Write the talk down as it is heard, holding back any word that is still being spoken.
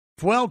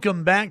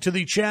Welcome back to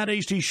the Chad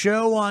Hasty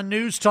Show on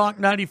News Talk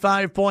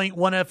 95.1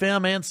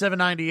 FM and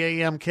 790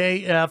 AM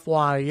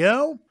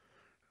KFYO.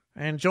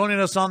 And joining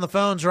us on the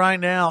phones right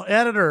now,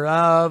 editor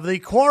of the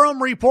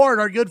Quorum Report,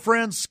 our good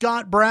friend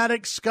Scott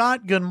Braddock.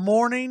 Scott, good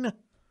morning.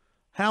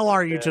 How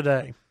are you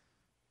today?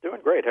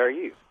 Doing great. How are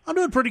you? I'm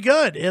doing pretty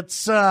good.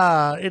 It's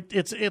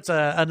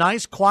a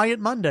nice, quiet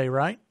Monday,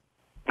 right?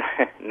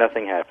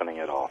 Nothing happening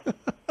at all.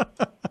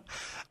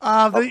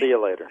 I'll see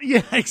you later.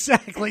 Yeah,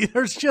 exactly.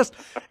 There's just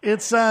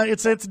it's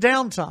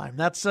downtime.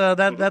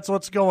 That's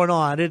what's going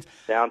on.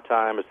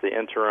 Downtime is the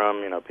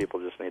interim.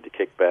 People just need to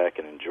kick back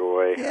and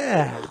enjoy.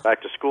 Yeah.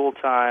 Back to school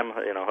time.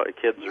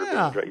 Kids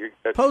are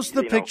post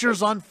the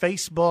pictures on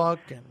Facebook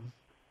and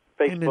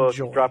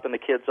enjoy. Dropping the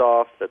kids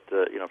off at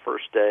the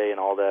first day and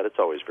all that. It's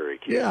always very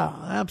cute. Yeah,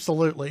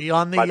 absolutely.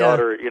 My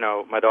daughter,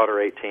 my daughter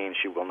 18,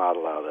 she will not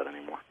allow that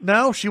anymore.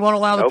 No, she won't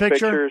allow the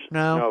picture? Pictures,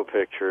 no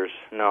pictures.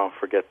 No,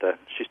 forget that.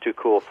 She's too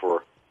cool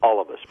for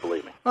all of us,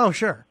 believe me. Oh,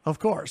 sure. Of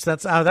course.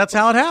 That's how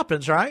it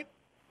happens, right?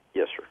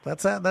 Yes, sir.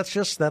 That's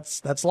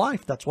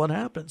life. That's what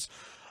happens.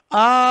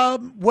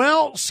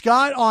 Well,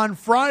 Scott, on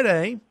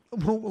Friday,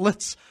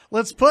 let's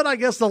put, I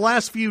guess, the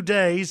last few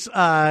days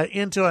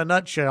into a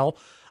nutshell.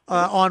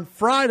 On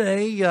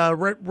Friday,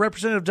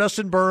 Representative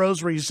Dustin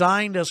Burrows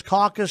resigned as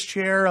caucus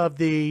chair of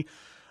the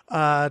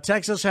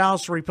Texas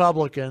House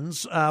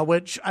Republicans,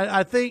 which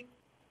I think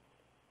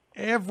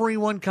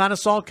everyone kind of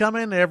saw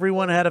coming.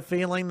 Everyone had a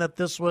feeling that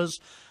this was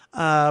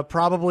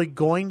probably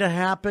going to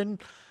happen.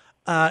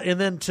 And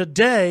then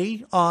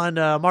today on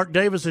Mark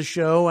Davis's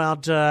show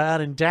out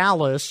in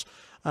Dallas,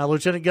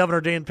 Lieutenant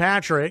Governor Dan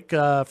Patrick,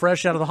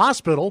 fresh out of the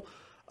hospital,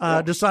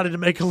 decided to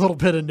make a little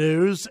bit of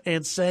news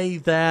and say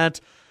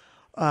that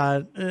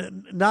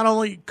not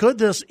only could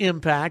this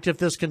impact, if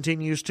this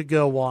continues to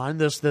go on,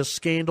 this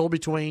scandal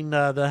between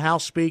the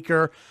House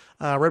Speaker,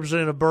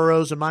 Representative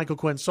Burrows, and Michael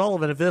Quinn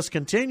Sullivan, if this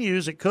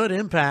continues, it could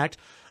impact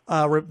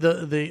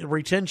the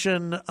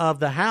retention of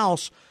the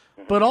House.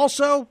 But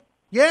also,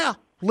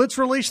 let's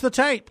release the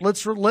tape.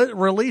 Let's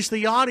release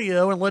the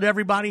audio and let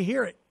everybody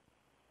hear it.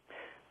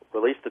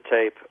 Release the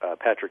tape.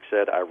 Patrick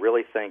said, I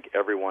really think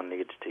everyone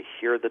needs to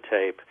hear the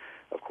tape.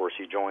 Of course,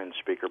 he joined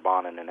Speaker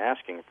Bonnen in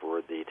asking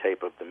for the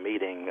tape of the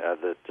meeting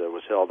that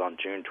was held on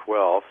June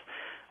 12th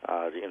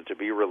to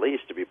be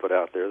released, to be put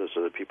out there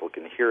so that people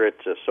can hear it.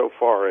 So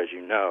far, as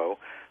you know,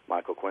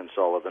 Michael Quinn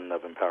Sullivan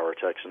of Empower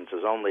Texans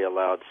has only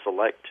allowed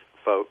select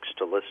folks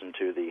to listen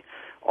to the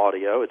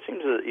audio. It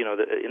seems that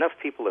enough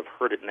people have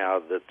heard it now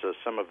that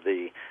some of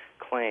the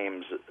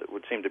claims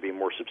would seem to be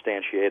more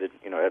substantiated.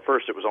 At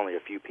first it was only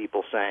a few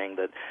people saying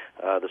that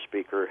the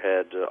speaker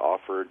had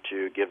offered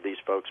to give these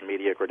folks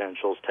media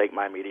credentials, take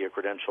my media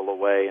credential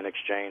away in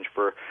exchange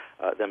for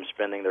them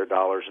spending their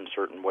dollars in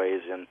certain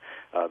ways in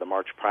the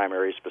March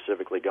primaries,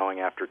 specifically going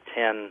after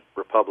 10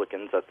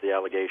 Republicans. That's the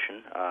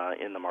allegation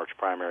in the March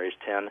primaries,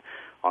 10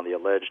 on the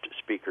alleged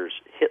speaker's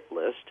hit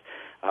list.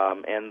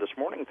 And this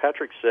morning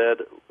Patrick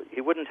said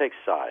he wouldn't take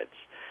sides,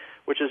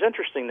 which is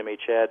interesting to me,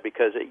 Chad,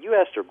 because you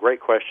asked a great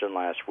question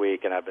last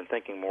week, and I've been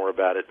thinking more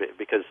about it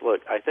because,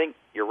 look, I think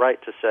you're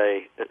right to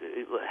say,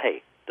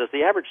 hey, does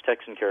the average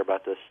Texan care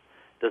about this?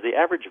 Does the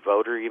average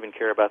voter even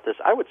care about this?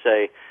 I would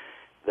say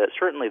that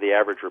certainly the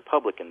average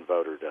Republican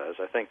voter does.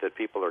 I think that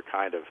people are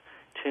kind of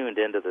tuned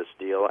into this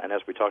deal, and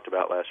as we talked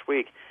about last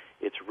week,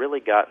 it's really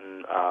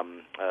gotten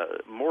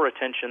more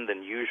attention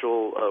than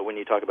usual when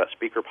you talk about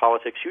speaker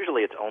politics.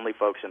 Usually it's only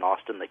folks in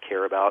Austin that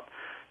care about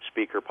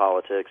speaker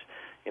politics.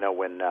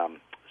 When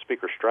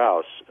Speaker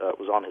Strauss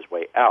was on his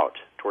way out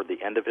toward the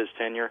end of his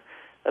tenure,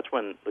 that's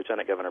when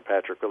Lieutenant Governor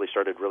Patrick really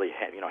started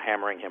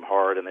hammering him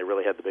hard, and they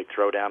really had the big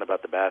throwdown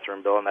about the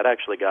bathroom bill, and that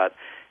actually got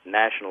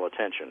national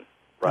attention,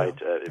 right?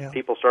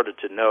 People started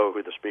to know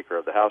who the Speaker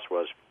of the House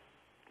was.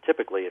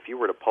 Typically, if you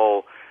were to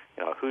poll,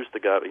 who's the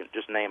governor,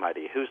 just name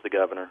ID, who's the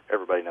governor,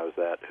 everybody knows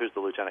that. Who's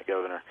the lieutenant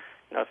governor?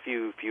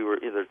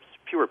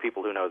 Fewer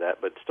people who know that,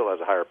 but still has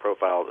a higher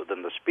profile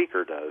than the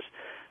Speaker does.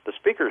 The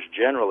Speaker's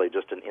generally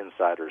just an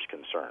insider's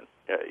concern.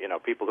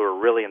 People who are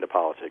really into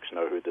politics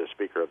know who the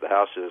Speaker of the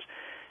House is.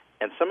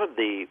 And some of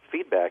the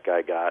feedback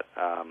I got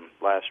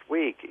last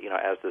week,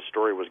 as this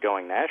story was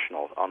going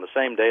national, on the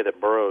same day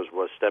that Burrows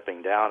was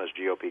stepping down as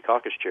GOP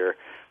caucus chair,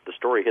 the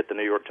story hit the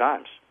New York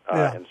Times.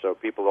 And so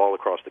people all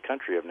across the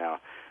country have now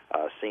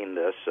seen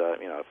this,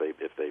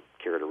 if they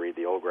care to read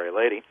The Old Gray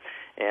Lady.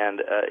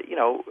 And,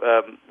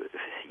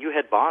 you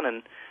had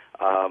Bonnen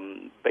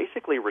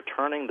basically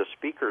returning the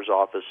Speaker's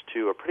office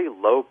to a pretty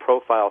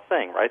low-profile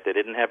thing, right? They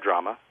didn't have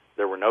drama.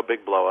 There were no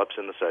big blow-ups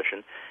in the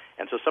session.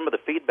 And so some of the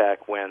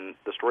feedback when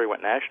the story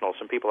went national,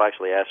 some people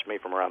actually asked me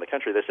from around the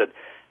country, they said,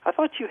 I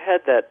thought you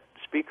had that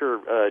Speaker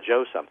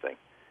Joe something.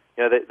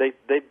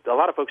 A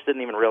lot of folks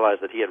didn't even realize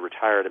that he had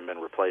retired and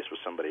been replaced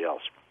with somebody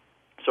else.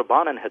 So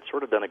Bonnen had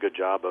sort of done a good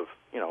job of,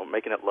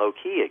 making it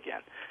low-key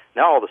again.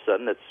 Now all of a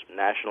sudden it's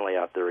nationally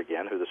out there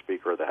again who the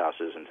Speaker of the House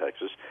is in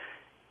Texas,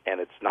 and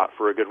it's not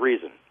for a good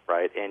reason,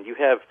 right? And you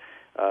have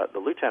the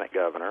Lieutenant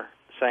Governor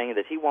saying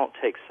that he won't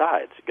take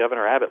sides.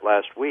 Governor Abbott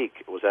last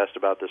week was asked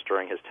about this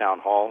during his town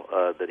hall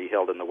that he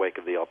held in the wake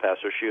of the El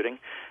Paso shooting,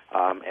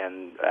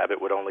 and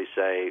Abbott would only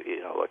say,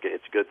 look,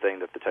 it's a good thing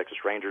that the Texas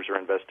Rangers are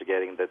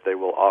investigating, that they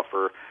will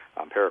offer,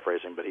 I'm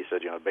paraphrasing, but he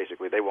said,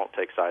 basically they won't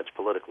take sides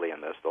politically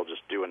in this. They'll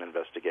just do an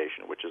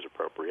investigation, which is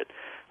appropriate.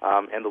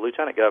 And the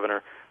lieutenant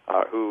governor,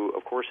 who,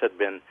 of course, had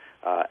been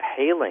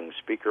hailing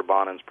Speaker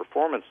Bonnen's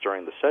performance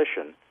during the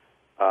session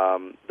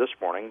this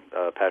morning,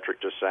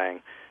 Patrick just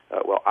saying,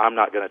 well, I'm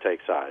not going to take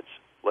sides.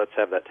 Let's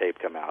have that tape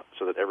come out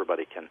so that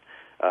everybody can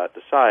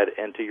decide.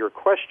 And to your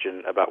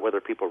question about whether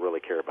people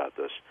really care about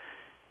this,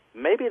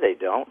 maybe they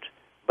don't,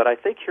 but I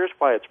think here's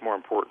why it's more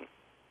important,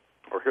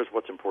 or here's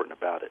what's important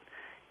about it.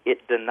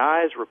 It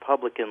denies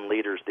Republican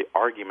leaders the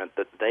argument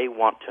that they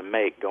want to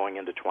make going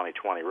into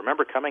 2020.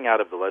 Remember, coming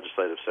out of the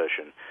legislative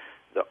session,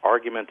 the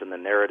argument and the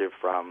narrative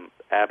from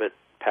Abbott,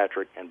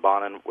 Patrick, and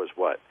Bonnen was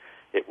what?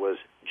 It was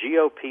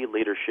GOP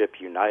leadership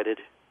united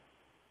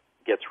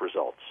gets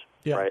results,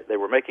 right? They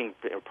were making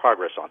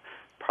progress on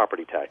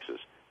property taxes,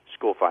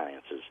 school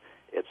finances,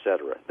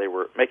 etc. They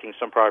were making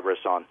some progress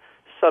on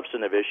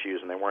substantive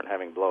issues, and they weren't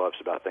having blow-ups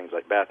about things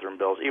like bathroom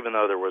bills, even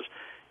though there was,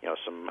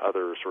 some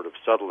other sort of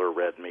subtler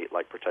red meat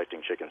like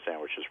protecting chicken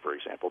sandwiches, for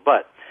example.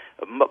 But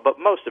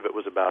most of it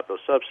was about those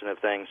substantive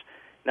things.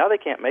 Now they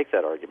can't make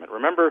that argument.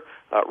 Remember,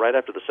 right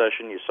after the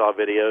session, you saw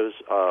videos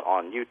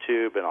on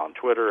YouTube and on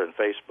Twitter and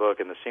Facebook,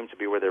 and this seemed to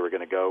be where they were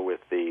going to go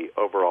with the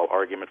overall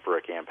argument for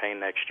a campaign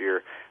next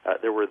year.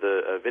 There were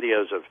the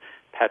videos of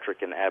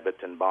Patrick and Abbott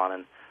and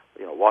Bonnen,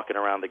 walking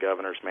around the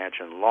governor's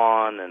mansion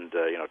lawn and,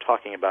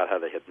 talking about how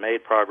they had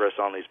made progress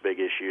on these big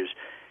issues.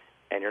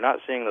 And you're not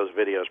seeing those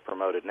videos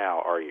promoted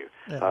now, are you?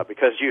 Yeah.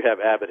 Because you have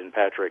Abbott and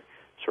Patrick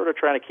sort of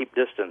trying to keep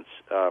distance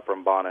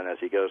from Bonnen as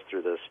he goes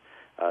through this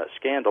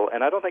scandal,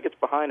 and I don't think it's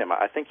behind him.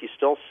 I think you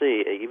still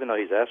see, even though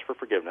he's asked for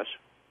forgiveness,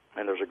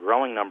 and there's a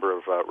growing number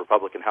of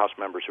Republican House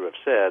members who have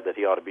said that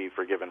he ought to be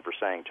forgiven for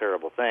saying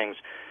terrible things,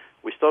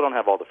 we still don't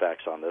have all the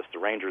facts on this. The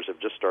Rangers have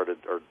just started,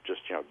 or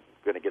just,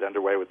 going to get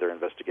underway with their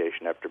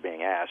investigation after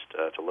being asked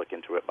to look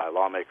into it by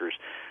lawmakers.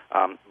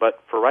 But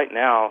for right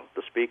now,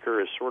 the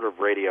Speaker is sort of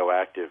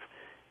radioactive,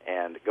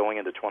 and going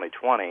into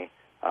 2020,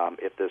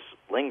 if this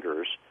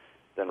lingers,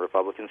 then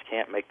Republicans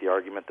can't make the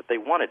argument that they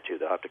wanted to.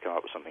 They'll have to come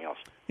up with something else.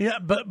 Yeah,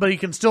 but he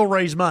can still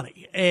raise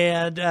money,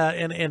 and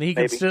he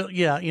can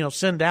still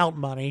send out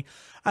money.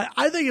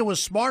 I think it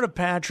was smart of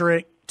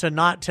Patrick to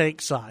not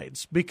take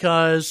sides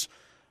because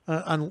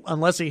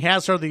unless he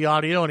has heard the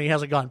audio and he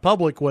hasn't gone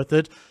public with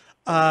it,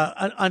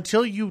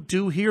 until you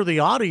do hear the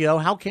audio,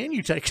 how can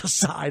you take a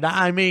side?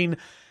 I mean,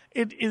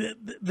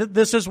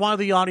 this is why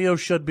the audio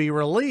should be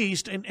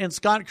released. And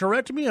Scott,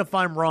 correct me if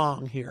I'm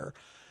wrong here.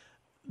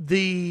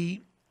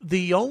 The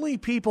only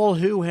people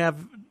who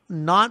have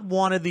not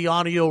wanted the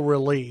audio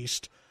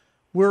released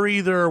were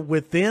either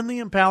within the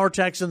Empower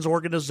Texans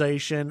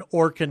organization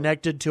or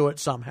connected to it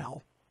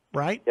somehow,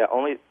 right? Yeah,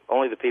 only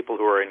the people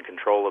who are in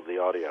control of the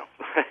audio.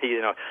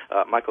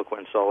 Michael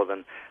Quinn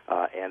Sullivan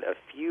and a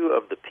few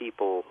of the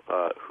people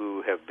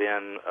who have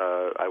been,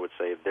 I would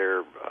say,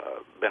 their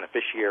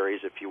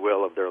beneficiaries, if you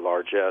will, of their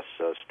largesse.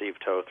 Steve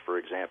Toth, for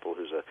example,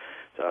 who's a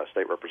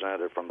state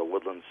representative from the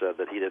Woodlands, said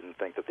that he didn't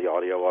think that the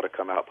audio ought to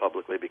come out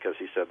publicly because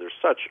he said there's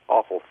such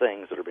awful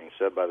things that are being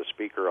said by the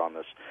Speaker on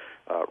this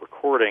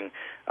recording.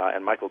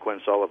 And Michael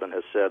Quinn Sullivan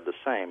has said the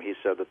same. He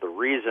said that the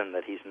reason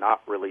that he's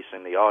not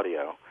releasing the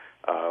audio,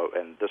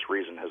 and this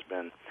reason has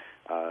been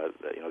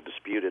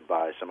disputed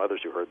by some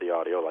others who heard the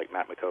audio, like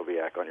Matt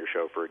Makoviak on your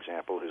show, for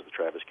example, who's the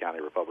Travis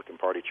County Republican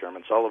Party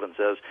chairman. Sullivan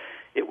says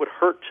it would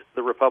hurt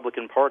the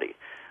Republican Party.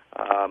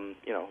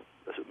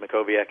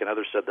 Makoviak and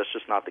others said that's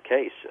just not the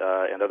case,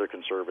 and other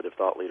conservative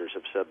thought leaders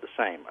have said the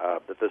same,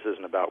 that this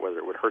isn't about whether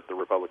it would hurt the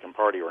Republican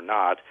Party or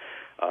not,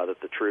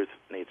 that the truth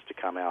needs to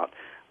come out.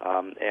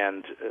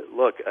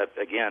 Look,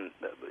 again,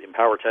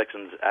 Empower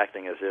Texans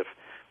acting as if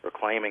or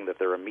claiming that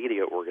they're a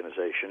media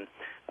organization.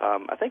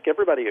 I think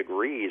everybody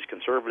agrees,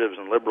 conservatives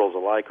and liberals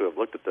alike who have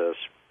looked at this,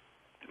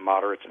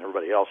 moderates and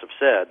everybody else, have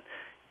said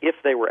if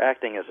they were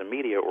acting as a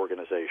media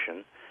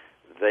organization,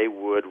 they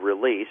would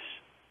release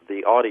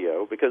the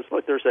audio because,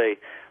 look, there's a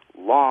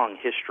long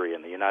history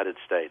in the United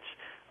States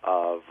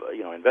of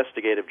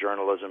investigative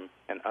journalism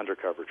and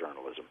undercover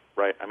journalism,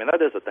 right? I mean,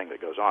 that is a thing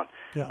that goes on.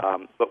 Yeah.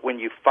 But when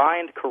you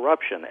find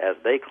corruption, as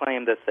they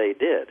claim that they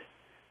did,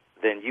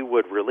 then you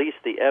would release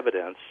the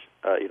evidence.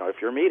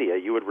 If you're media,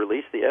 you would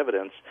release the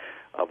evidence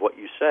of what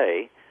you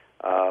say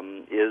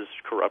is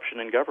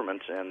corruption in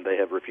government, and they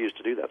have refused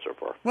to do that so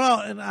far. Well,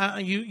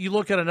 and you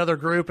look at another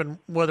group, and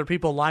whether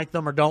people like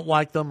them or don't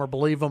like them or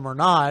believe them or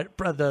not,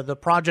 the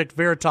Project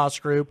Veritas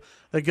group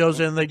that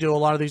goes in, they do a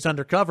lot of these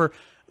undercover.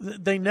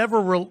 They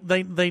never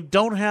they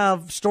don't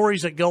have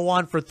stories that go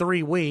on for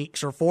 3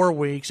 weeks or 4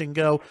 weeks and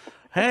go,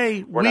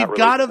 hey, we've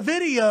got a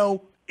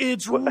video.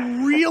 It's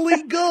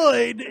really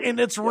good, and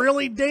it's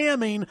really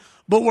damning,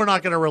 but we're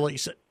not going to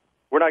release it.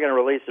 We're not going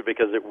to release it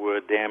because it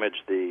would damage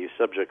the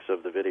subjects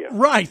of the video.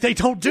 Right. They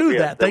don't do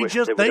that. They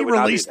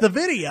release the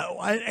video,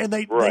 and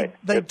they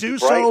do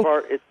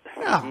so.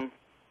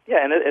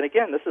 Yeah, and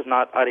again, this is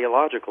not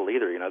ideological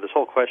either. This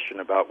whole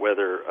question about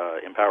whether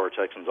Empower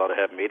Texans ought to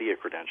have media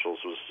credentials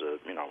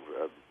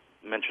was,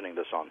 mentioning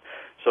this on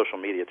social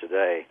media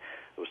today.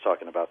 I was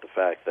talking about the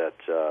fact that,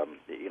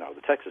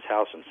 the Texas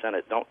House and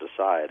Senate don't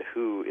decide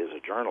who is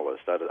a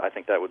journalist. I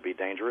think that would be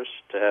dangerous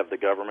to have the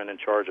government in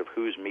charge of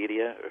who's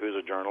media, who's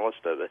a journalist.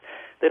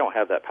 They don't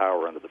have that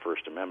power under the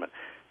First Amendment.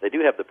 They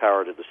do have the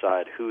power to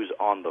decide who's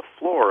on the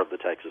floor of the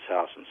Texas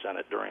House and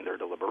Senate during their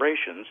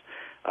deliberations,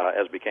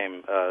 as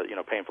became,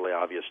 painfully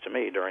obvious to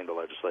me during the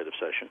legislative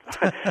session.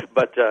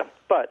 But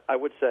I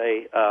would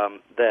say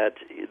that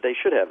they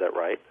should have that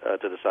right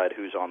to decide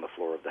who's on the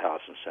floor of the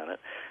House and Senate.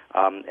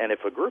 And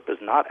if a group is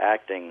not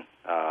acting,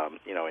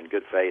 in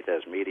good faith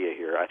as media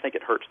here, I think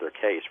it hurts their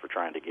case for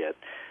trying to get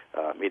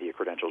media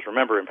credentials.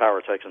 Remember,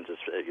 Empower Texans is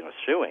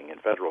suing in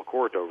federal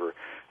court over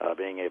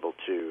being able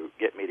to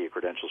get media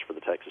credentials for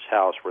the Texas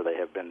House, where they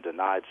have been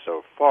denied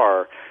so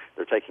far.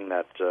 They're taking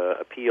that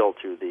appeal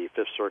to the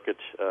Fifth Circuit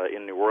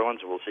in New Orleans,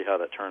 and we'll see how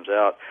that turns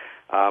out.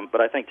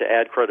 But I think to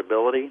add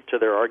credibility to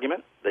their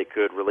argument, they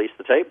could release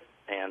the tape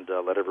and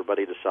let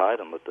everybody decide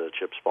and let the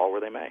chips fall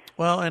where they may.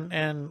 Well,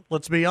 and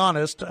let's be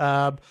honest,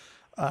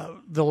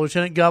 the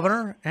lieutenant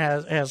governor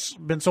has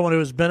been someone who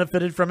has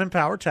benefited from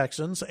Empower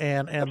Texans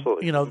and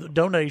the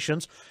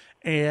donations,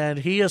 and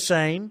he is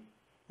saying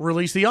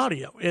release the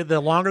audio. The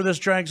longer this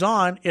drags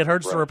on, it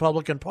hurts the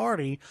Republican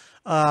Party.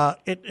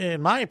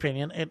 In my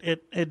opinion,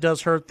 it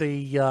does hurt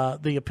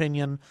the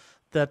opinion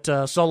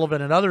that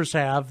Sullivan and others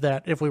have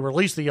that if we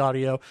release the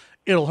audio,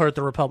 it'll hurt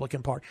the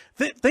Republican Party.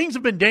 Things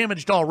have been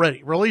damaged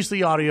already. Release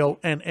the audio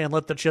and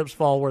let the chips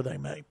fall where they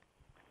may.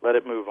 Let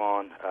it move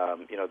on.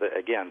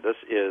 Again, this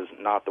is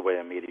not the way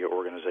a media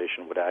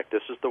organization would act.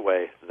 This is the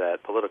way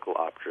that political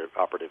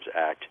operatives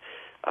act,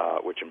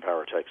 which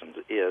Empower Texans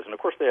is. And, of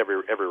course, they have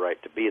every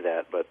right to be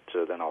that, but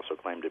then also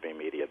claim to be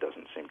media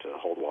doesn't seem to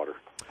hold water.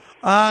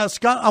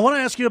 Scott, I want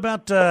to ask you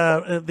about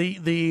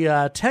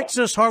the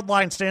Texas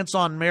hardline stance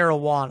on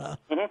marijuana.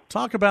 Mm-hmm.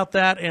 Talk about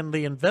that and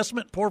the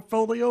investment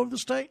portfolio of the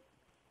state.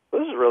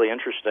 Well, this is really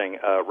interesting.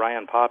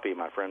 Ryan Poppy,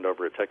 my friend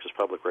over at Texas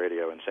Public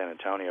Radio in San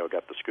Antonio,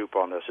 got the scoop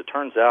on this. It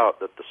turns out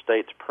that the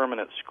state's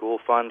Permanent School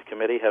Fund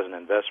Committee has an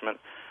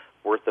investment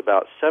worth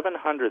about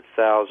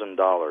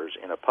 $700,000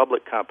 in a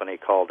public company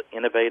called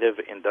Innovative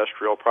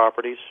Industrial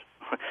Properties.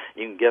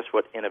 You can guess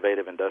what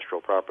Innovative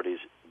Industrial Properties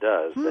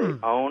does. They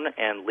own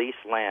and lease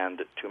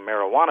land to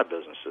marijuana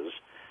businesses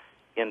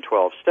in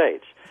 12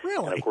 states.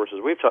 Really? And of course,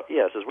 as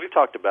we've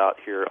talked about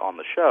here on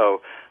the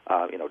show,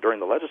 during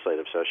the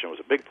legislative session, it was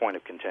a big point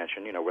of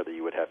contention. Whether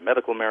you would have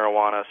medical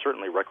marijuana,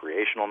 certainly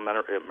recreational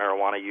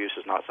marijuana use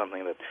is not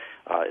something that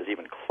is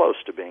even close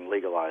to being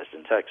legalized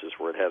in Texas,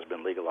 where it has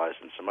been legalized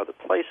in some other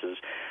places.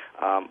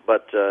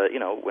 But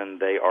when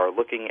they are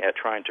looking at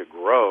trying to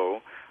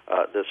grow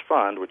this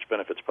fund, which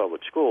benefits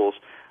public schools,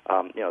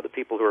 the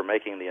people who are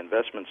making the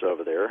investments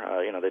over there,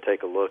 they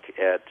take a look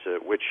at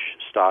which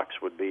stocks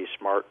would be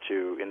smart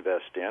to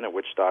invest in and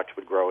which stocks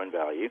would grow in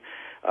value.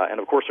 And,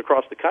 of course,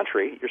 across the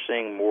country, you're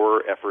seeing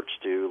more efforts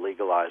to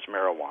legalize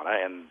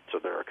marijuana. And so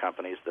there are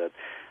companies that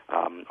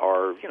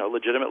are,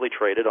 legitimately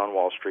traded on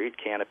Wall Street.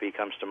 Canopy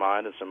comes to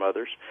mind and some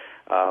others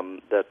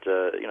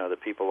that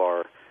people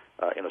are,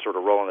 sort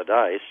of rolling the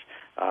dice.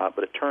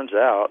 But it turns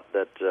out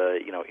that,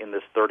 in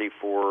this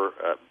 $34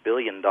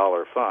 billion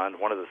fund,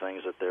 one of the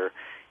things that they're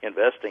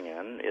investing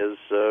in is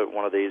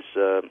one of these,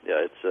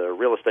 it's a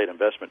real estate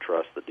investment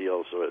trust that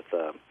deals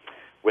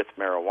with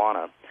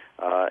marijuana.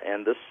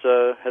 And this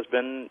has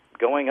been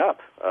going up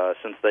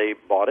since they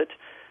bought it.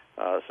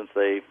 Since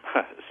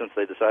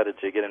they decided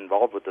to get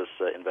involved with this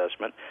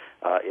investment,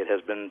 it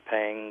has been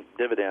paying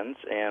dividends,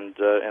 and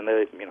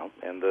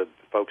the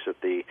folks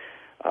at the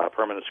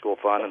Permanent School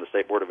Fund and the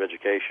State Board of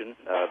Education,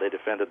 they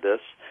defended this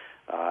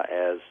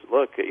as,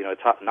 look,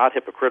 it's not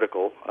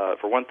hypocritical.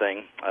 For one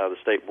thing, the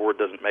State Board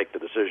doesn't make the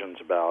decisions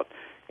about,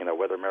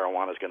 whether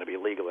marijuana is going to be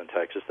legal in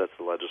Texas. That's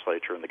the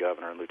legislature and the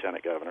governor and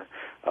lieutenant governor,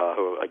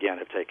 who, again,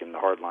 have taken the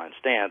hardline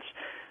stance.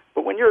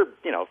 But when you're,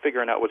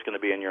 figuring out what's going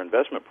to be in your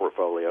investment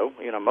portfolio,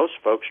 most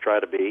folks try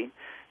to be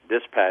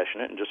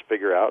dispassionate and just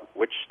figure out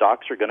which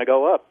stocks are going to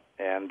go up.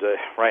 And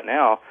right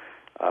now,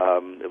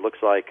 it looks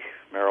like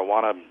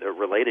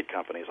marijuana-related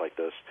companies like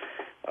this,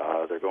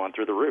 they're going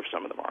through the roof.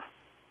 Some of them are.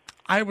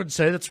 I would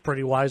say that's a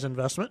pretty wise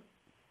investment.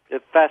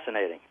 It's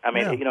fascinating. I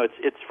mean,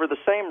 it's for the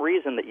same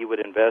reason that you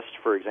would invest,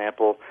 for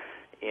example,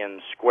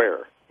 in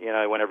Square.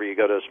 Whenever you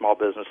go to a small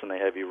business and they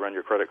have you run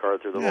your credit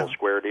card through the little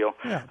Square deal.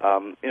 Yeah.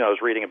 I was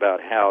reading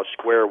about how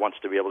Square wants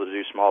to be able to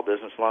do small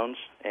business loans,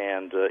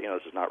 and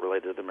this is not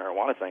related to the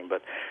marijuana thing,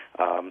 but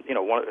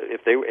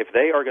if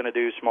they are going to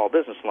do small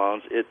business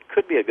loans, it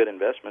could be a good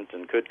investment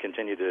and could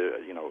continue to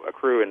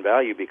accrue in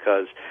value,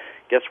 because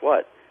guess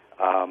what?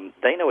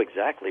 They know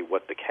exactly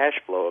what the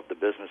cash flow of the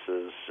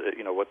businesses,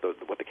 what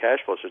the cash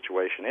flow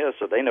situation is,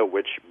 so they know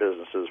which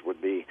businesses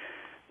would be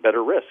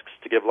better risks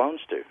to give loans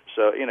to.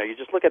 So, you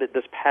just look at it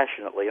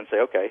dispassionately and say,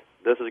 okay,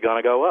 this is going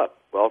to go up.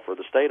 Well, for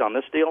the state on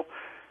this deal,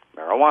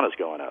 marijuana's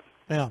going up.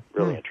 Yeah.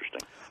 Really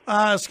interesting.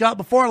 Scott,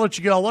 before I let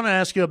you go, I want to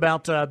ask you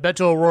about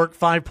Beto O'Rourke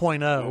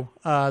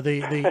 5.0,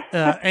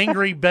 the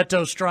Angry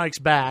Beto Strikes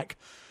Back.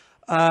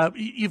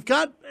 You've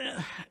got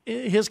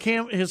his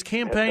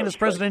campaign, his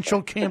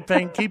presidential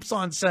campaign keeps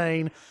on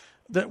saying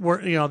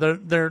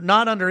that they're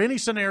not under any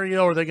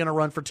scenario are they going to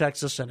run for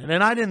Texas Senate,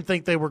 and I didn't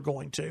think they were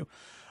going to.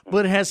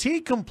 But has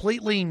he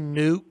completely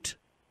nuked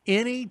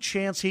any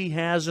chance he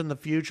has in the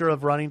future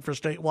of running for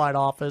statewide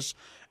office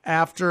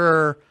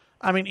after?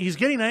 I mean, he's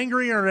getting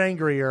angrier and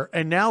angrier,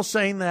 and now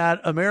saying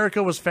that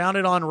America was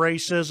founded on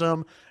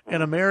racism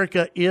and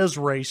America is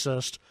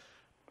racist.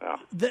 Yeah.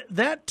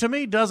 That, to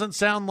me, doesn't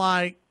sound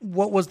like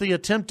what was the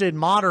attempted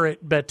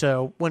moderate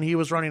Beto when he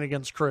was running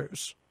against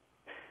Cruz.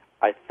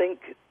 I think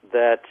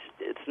that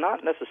it's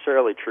not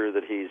necessarily true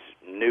that he's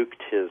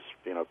nuked his,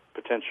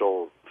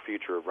 potential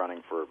future of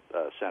running for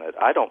Senate.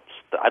 I don't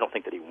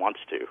think that he wants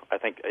to. I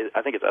think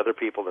it's other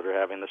people that are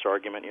having this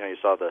argument. You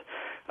saw the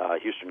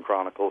Houston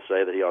Chronicle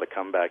say that he ought to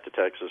come back to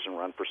Texas and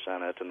run for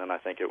Senate, and then I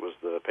think it was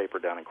the paper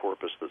down in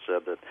Corpus that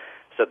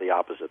said the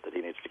opposite, that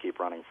he needs to keep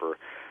running for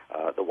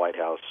the White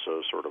House.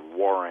 So sort of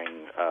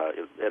warring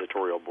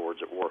editorial boards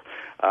at war.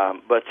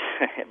 But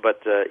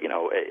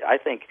I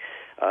think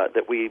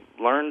that we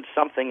learned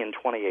something in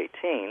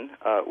 2018,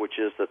 which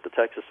is that the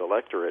Texas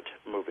electorate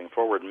moving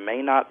forward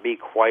may not be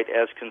quite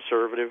as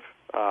conservative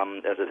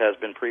as it has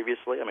been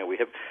previously. I mean, we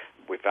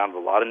found a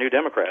lot of new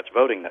Democrats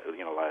voting,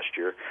 last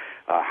year.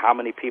 How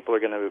many people are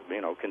going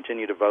to,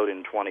 continue to vote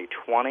in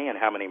 2020, and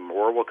how many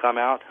more will come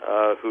out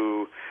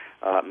who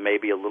may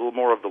be a little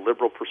more of the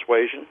liberal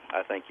persuasion?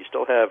 I think you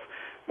still have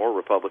more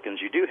Republicans.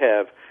 You do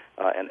have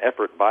an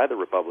effort by the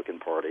Republican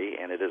Party,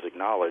 and it is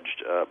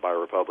acknowledged by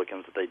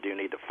Republicans that they do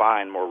need to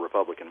find more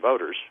Republican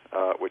voters,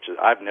 which is,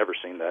 I've never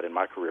seen that in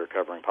my career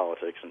covering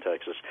politics in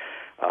Texas,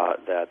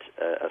 that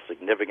a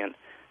significant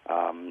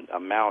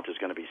amount is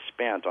going to be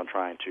spent on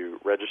trying to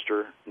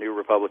register new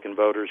Republican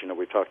voters.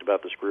 We've talked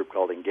about this group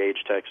called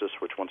Engage Texas,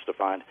 which wants to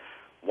find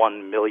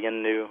 1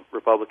 million new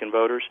Republican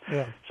voters.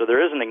 Yeah. So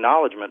there is an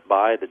acknowledgement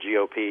by the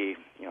GOP,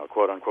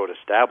 quote-unquote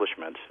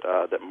establishment,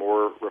 that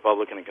more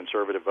Republican and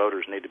conservative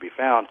voters need to be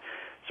found.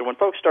 So when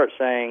folks start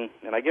saying,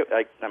 and I get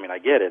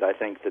it, I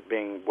think that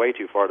being way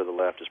too far to the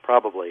left is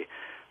probably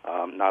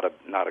not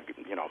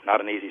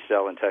an easy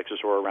sell in Texas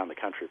or around the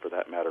country for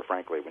that matter.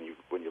 Frankly, when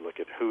you look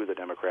at who the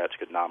Democrats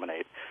could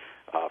nominate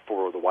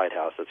for the White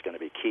House, that's going to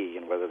be key,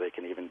 and whether they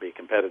can even be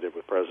competitive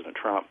with President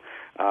Trump.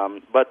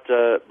 But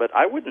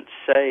I wouldn't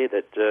say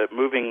that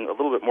moving a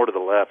little bit more to the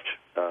left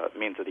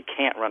means that he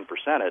can't run for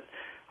Senate.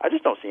 I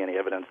just don't see any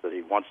evidence that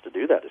he wants to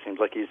do that. It seems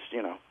like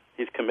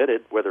he's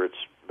committed, whether it's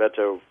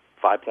Beto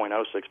 5.0,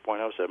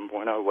 6.0,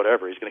 7.0,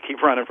 whatever. He's going to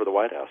keep running for the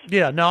White House.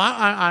 Yeah, no,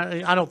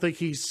 I don't think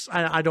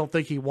I don't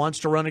think he wants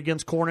to run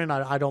against Cornyn.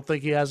 I don't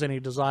think he has any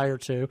desire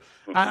to.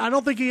 Mm-hmm. I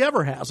don't think he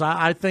ever has.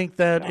 I think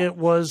that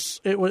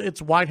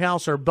it's White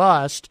House or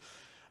bust.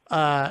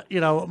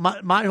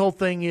 My whole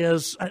thing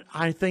is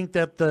I think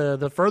that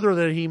the further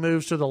that he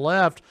moves to the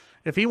left,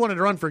 if he wanted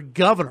to run for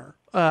governor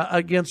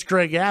against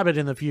Greg Abbott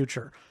in the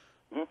future.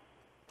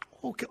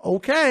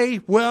 Okay.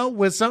 Well,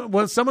 with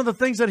some of the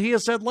things that he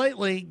has said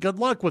lately, good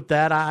luck with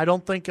that. I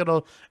don't think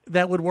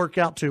that would work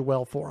out too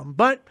well for him.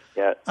 But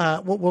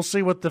we'll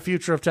see what the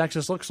future of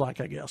Texas looks like,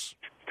 I guess.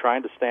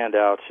 Trying to stand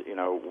out,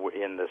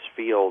 in this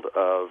field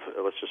of,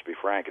 let's just be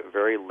frank,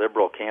 very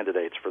liberal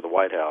candidates for the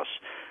White House,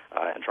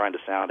 and trying to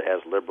sound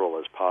as liberal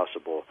as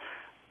possible.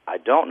 I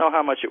don't know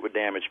how much it would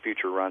damage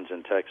future runs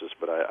in Texas,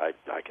 but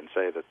I can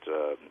say that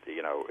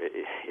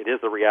it is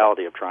the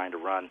reality of trying to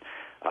run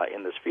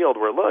in this field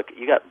where, look,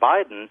 you got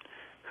Biden,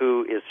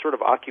 who is sort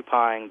of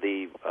occupying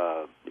the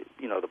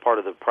part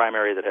of the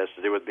primary that has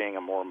to do with being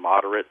a more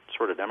moderate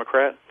sort of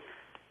Democrat.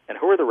 And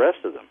who are the rest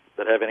of them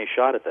that have any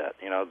shot at that?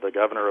 The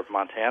governor of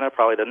Montana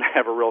probably doesn't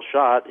have a real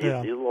shot. He's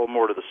a little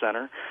more to the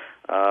center,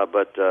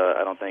 but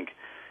I don't think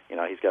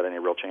he's got any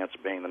real chance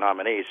of being the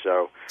nominee.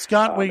 So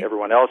Scott,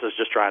 everyone else is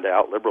just trying to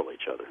out-liberal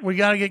each other. We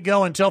got to get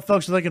going. Tell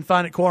folks that they can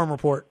find it, Quorum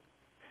Report.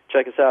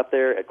 Check us out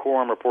there at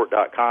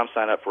quorumreport.com.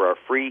 Sign up for our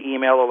free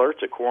email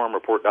alerts at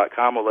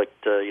quorumreport.com. We'll let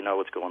you know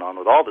what's going on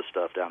with all this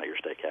stuff down at your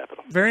state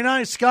capitol. Very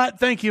nice. Scott,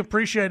 thank you.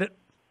 Appreciate it.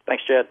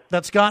 Thanks, Chad.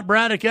 That's Scott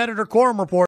Braddock, editor, Quorum Report.